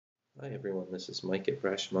Hi everyone, this is Mike at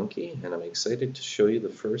BrashMonkey, and I'm excited to show you the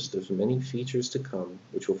first of many features to come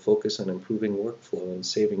which will focus on improving workflow and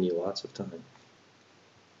saving you lots of time.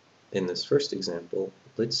 In this first example,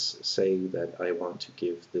 let's say that I want to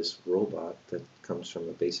give this robot that comes from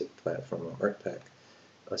the basic platform art pack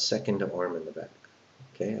a second arm in the back.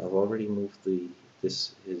 Okay, I've already moved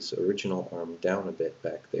his original arm down a bit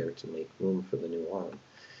back there to make room for the new arm.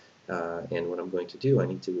 And what I'm going to do, I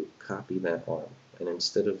need to copy that arm, and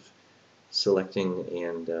instead of selecting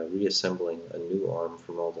and reassembling a new arm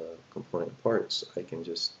from all the component parts, I can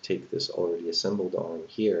just take this already assembled arm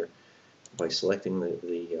here by selecting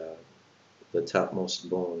the topmost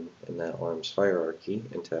bone in that arm's hierarchy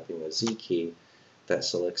and tapping the Z key. That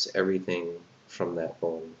selects everything from that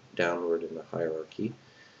bone downward in the hierarchy.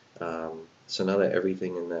 So now that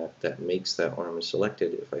everything in that makes that arm is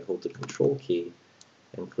selected, if I hold the Control key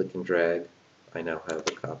and click and drag, I now have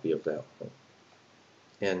a copy of that arm.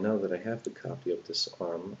 And now that I have the copy of this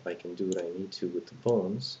arm, I can do what I need to with the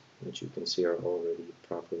bones, which you can see are already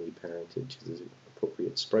properly parented to the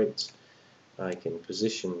appropriate sprites. I can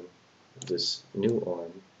position this new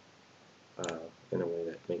arm in a way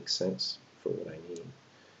that makes sense for what I need.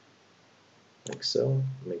 Like so,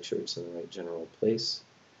 make sure it's in the right general place.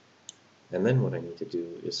 And then what I need to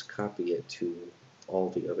do is copy it to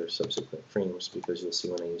all the other subsequent frames, because you'll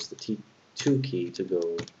see when I use the T2 key to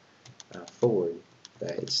go forward,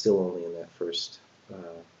 that it's still only in that first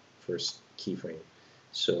keyframe.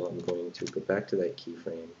 So I'm going to go back to that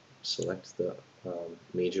keyframe, select the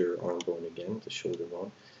major arm bone again, the shoulder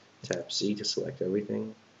bone, tap Z to select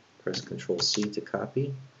everything, press Control C to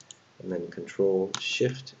copy, and then Control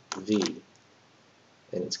Shift V.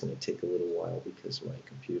 And it's going to take a little while because my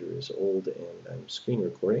computer is old and I'm screen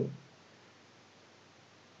recording.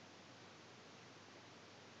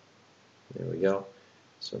 There we go.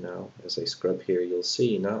 So now, as I scrub here, you'll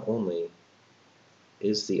see not only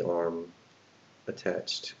is the arm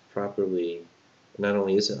attached properly, not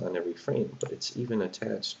only is it on every frame, but it's even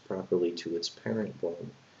attached properly to its parent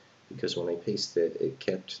bone, because when I pasted it, it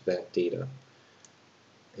kept that data.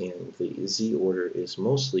 And the Z order is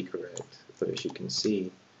mostly correct, but as you can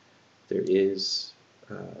see, there is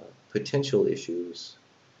potential issues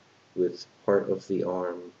with part of the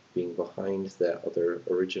arm being behind that other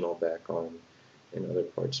original back arm and other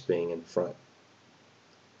parts being in front.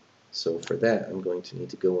 So for that, I'm going to need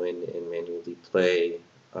to go in and manually play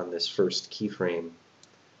on this first keyframe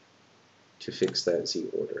to fix that Z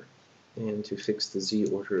order. And to fix the Z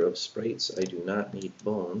order of sprites, I do not need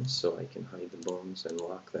bones, so I can hide the bones and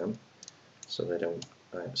lock them so that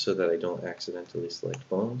I don't accidentally select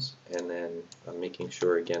bones. And then I'm making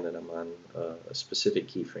sure again that I'm on a specific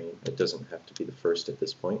keyframe. It doesn't have to be the first at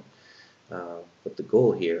this point. But the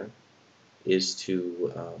goal here is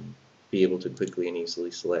to be able to quickly and easily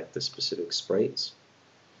select the specific sprites.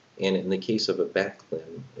 And in the case of a back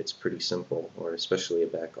limb, it's pretty simple, or especially a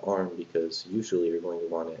back arm, because usually you're going to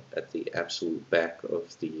want it at the absolute back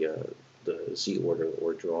of the Z order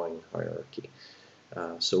or drawing hierarchy.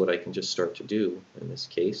 So what I can just start to do in this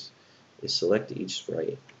case is select each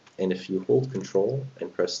sprite, and if you hold Control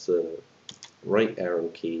and press the right arrow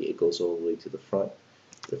key, it goes all the way to the front.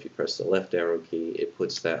 But if you press the left arrow key, it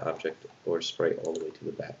puts that object or sprite all the way to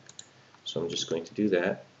the back. So I'm just going to do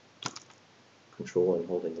that, Control and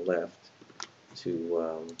holding left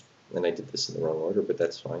to, and I did this in the wrong order, but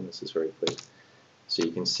that's fine, this is very quick. So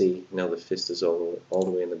you can see now the fist is all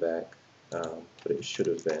the way in the back, but it should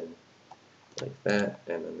have been like that,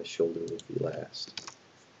 and then the shoulder would be last.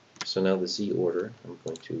 So now the Z order, I'm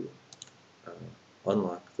going to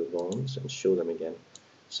unlock the bones and show them again.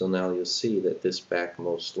 So now you'll see that this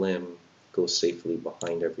backmost limb goes safely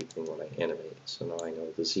behind everything when I animate. So now I know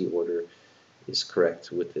the Z order is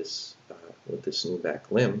correct with this new back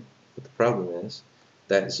limb. But the problem is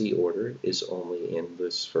that Z order is only in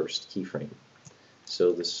this first keyframe.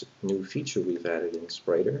 So this new feature we've added in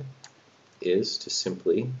Spriter is to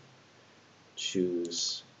simply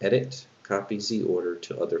choose Edit, Copy Z Order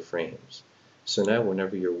to other frames. So now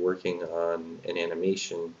whenever you're working on an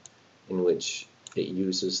animation in which it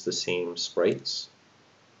uses the same sprites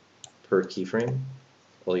per keyframe,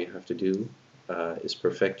 all you have to do is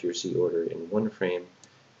perfect your Z order in one frame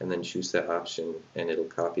and then choose that option, and it'll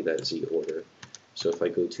copy that Z order. So if I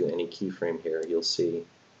go to any keyframe here, you'll see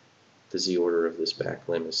the Z order of this back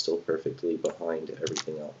limb is still perfectly behind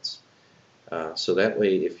everything else. So that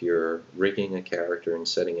way, if you're rigging a character and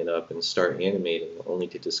setting it up and start animating, only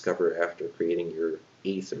to discover after creating your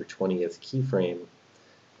 8th or 20th keyframe,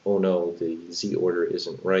 oh no, the Z order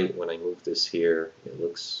isn't right. When I move this here, it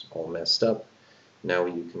looks all messed up. Now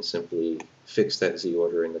you can simply fix that Z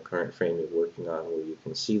order in the current frame you're working on, where you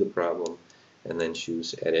can see the problem and then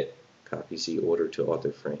choose Edit, Copy Z Order to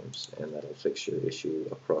Other Frames, and that'll fix your issue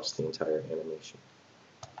across the entire animation.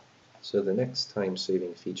 So the next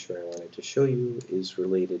time-saving feature I wanted to show you is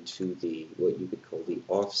related to the what you could call the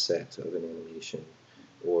offset of an animation,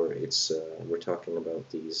 or we're talking about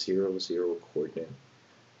the 0, 0 coordinate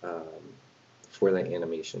um, for that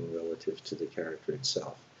animation relative to the character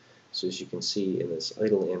itself. So as you can see in this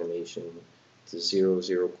idle animation, the 0,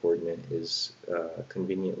 0 coordinate is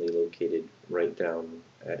conveniently located right down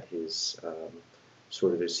at his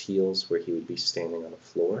sort of his heels, where he would be standing on a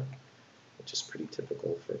floor, which is pretty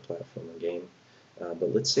typical for a platformer game.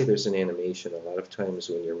 But let's say there's an animation. A lot of times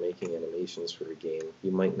when you're making animations for a game,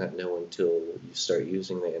 you might not know until you start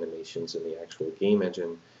using the animations in the actual game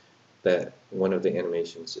engine that one of the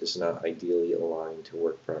animations is not ideally aligned to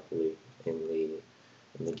work properly in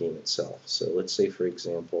the game itself. So let's say, for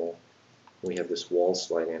example, we have this wall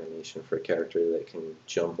slide animation for a character that can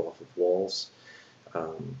jump off of walls.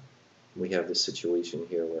 We have this situation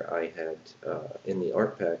here where I had, in the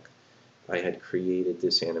art pack, I had created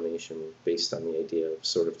this animation based on the idea of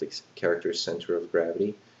sort of the character's center of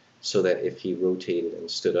gravity, so that if he rotated and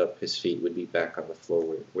stood up, his feet would be back on the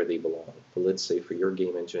floor where they belong. But let's say for your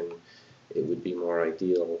game engine, it would be more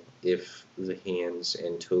ideal if the hands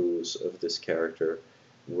and toes of this character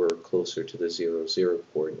were closer to the 0, 0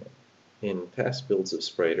 coordinate. In past builds of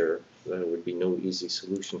Spriter, there would be no easy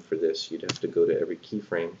solution for this. You'd have to go to every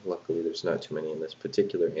keyframe. Luckily, there's not too many in this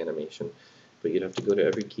particular animation, but you'd have to go to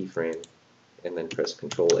every keyframe and then press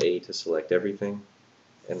Control A to select everything,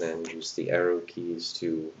 and then use the arrow keys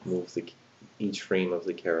to move each frame of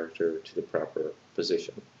the character to the proper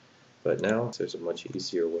position. But now there's a much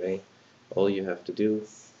easier way. All you have to do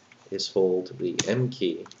is hold the M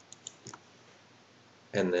key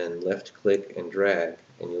and then left click and drag,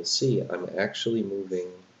 and you'll see I'm actually moving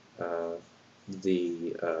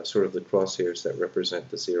sort of the crosshairs that represent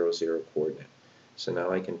the 0, 0 coordinate. So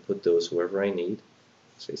now I can put those wherever I need,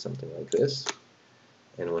 say something like this,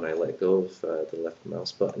 and when I let go of the left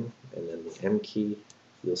mouse button and then the M key,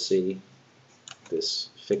 you'll see this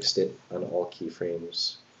fixed it on all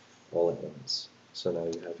keyframes all at once. So now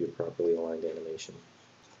you have your properly aligned animation.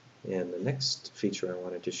 And the next feature I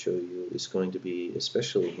wanted to show you is going to be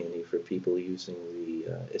especially handy for people using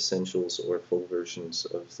the essentials or full versions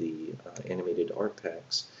of the animated art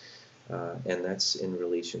packs, and that's in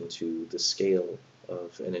relation to the scale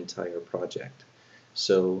of an entire project.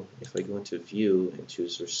 So if I go into View and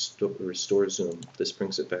choose Restore Zoom, this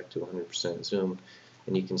brings it back to 100% zoom,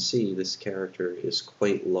 and you can see this character is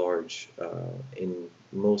quite large. In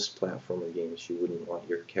most platformer games, you wouldn't want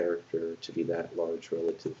your character to be that large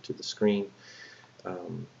relative to the screen,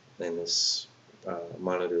 and this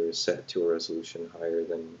monitor is set to a resolution higher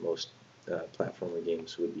than most platformer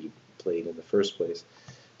games would be played in the first place.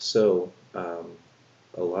 So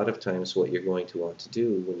a lot of times what you're going to want to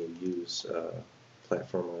do when you use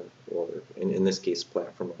platformer, or in this case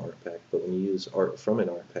platformer art pack, but when you use art from an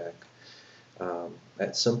art pack,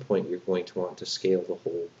 at some point you're going to want to scale the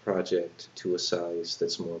whole project to a size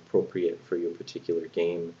that's more appropriate for your particular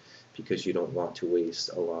game, because you don't want to waste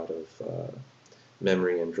a lot of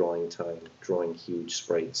memory and drawing time drawing huge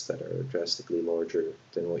sprites that are drastically larger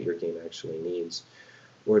than what your game actually needs.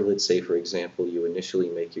 Or let's say, for example, you initially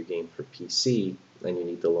make your game for PC and you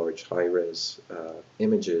need the large high-res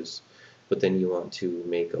images, but then you want to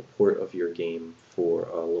make a port of your game for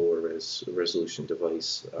a lower resolution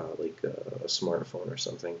device like a smartphone or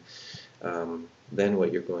something. Then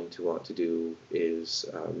what you're going to want to do is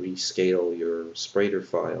rescale your Spriter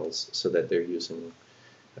files so that they're using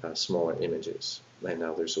smaller images. And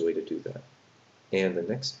now there's a way to do that. And the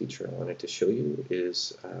next feature I wanted to show you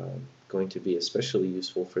is going to be especially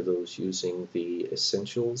useful for those using the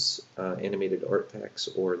Essentials animated art packs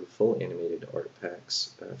or the full animated art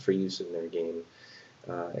packs for use in their game.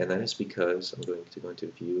 And that is because I'm going to go into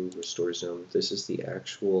View, Restore Zoom. This is the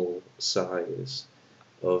actual size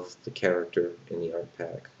of the character in the art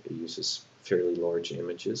pack. It uses fairly large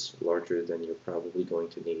images, larger than you're probably going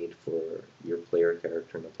to need for your player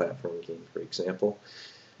character in a platform game, for example.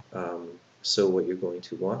 So what you're going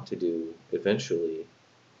to want to do eventually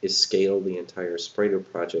is scale the entire Spriter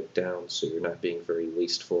project down so you're not being very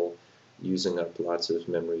wasteful, using up lots of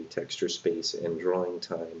memory, texture space, and drawing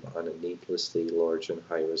time on a needlessly large and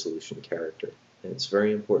high-resolution character. And it's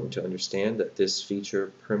very important to understand that this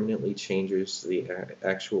feature permanently changes the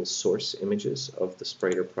actual source images of the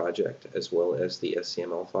Spriter project as well as the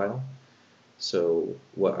scml file. So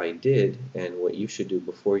what I did, and what you should do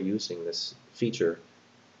before using this feature,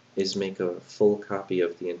 is make a full copy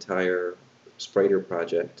of the entire Spriter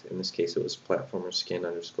project. In this case, it was platformer skin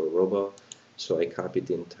underscore robo. So I copied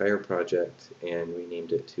the entire project and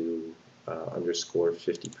renamed it to underscore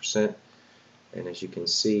 50%. And as you can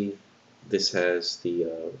see, this has the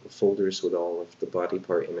folders with all of the body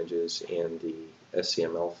part images and the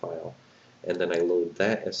scml file. And then I load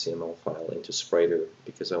that scml file into Spriter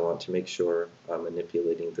because I want to make sure I'm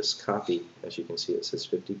manipulating this copy. As you can see, it says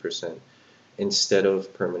 50%, instead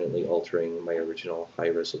of permanently altering my original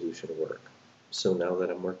high-resolution work. So now that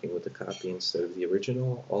I'm working with the copy instead of the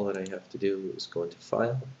original, all that I have to do is go into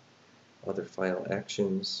File, Other File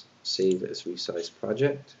Actions, Save as Resize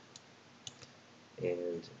Project,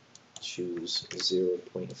 and choose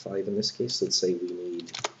 0.5 in this case. Let's say we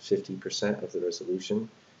need 50% of the resolution,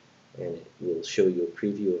 and it will show you a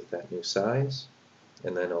preview of that new size.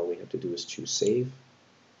 And then all we have to do is choose Save.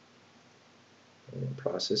 And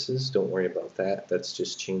processes, don't worry about that. That's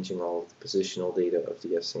just changing all of the positional data of the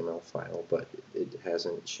SCML file, but it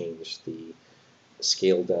hasn't changed the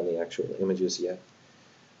scale down the actual images yet.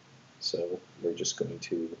 So we're just going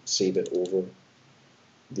to save it over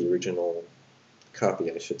the original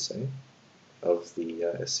copy, I should say, of the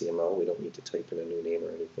SCML. We don't need to type in a new name or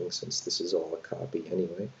anything since this is all a copy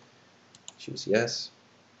anyway. Choose Yes.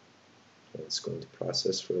 And it's going to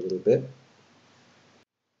process for a little bit.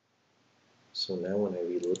 So now when I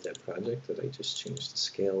reload that project that I just changed the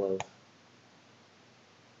scale of,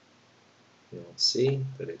 you'll see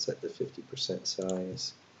that it's at the 50%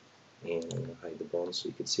 size. And I'm going to hide the bones so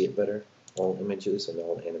you can see it better. All images and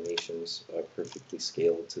all animations are perfectly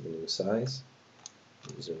scaled to the new size.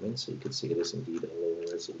 Zoom in so you can see it is indeed a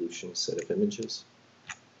lower resolution set of images.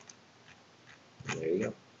 And there you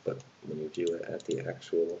go. But when you view it at the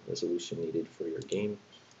actual resolution needed for your game,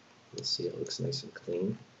 you'll see it looks nice and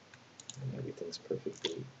clean. And everything's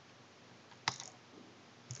perfectly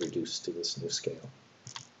reduced to this new scale.